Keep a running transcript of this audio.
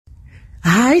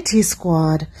Hi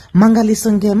T-Squad. Mangaliso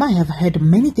Ngema have heard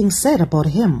many things said about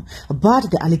him,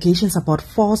 but the allegations about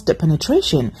forced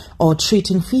penetration or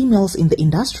treating females in the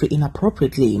industry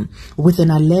inappropriately with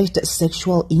an alleged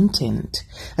sexual intent.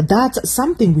 That's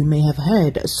something we may have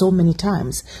heard so many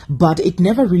times, but it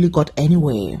never really got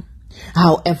anywhere.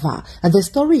 However, the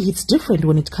story hits different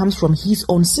when it comes from his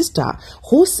own sister,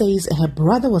 who says her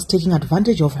brother was taking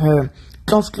advantage of her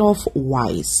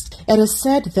wise. It is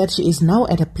said that she is now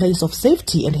at a place of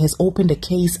safety and has opened a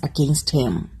case against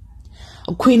him.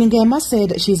 Queen Ngema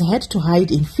said she's had to hide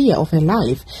in fear of her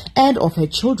life and of her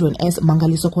children as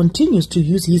Mangaliso continues to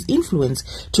use his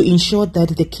influence to ensure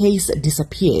that the case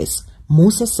disappears,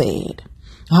 Musa said.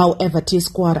 However,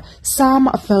 T-Squad, some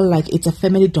felt like it's a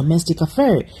family domestic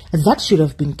affair that should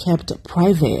have been kept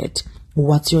private.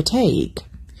 What's your take?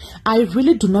 I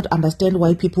really do not understand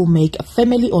why people make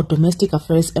family or domestic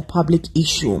affairs a public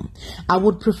issue. I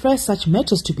would prefer such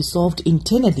matters to be solved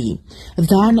internally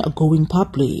than going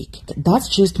public.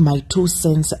 That's just my 2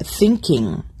 cents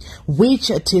thinking, which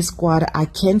T-Squad I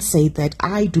can't say that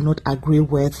I do not agree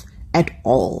with at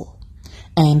all.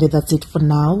 And that's it for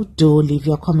now. Do leave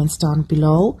your comments down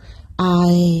below.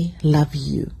 I love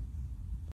you.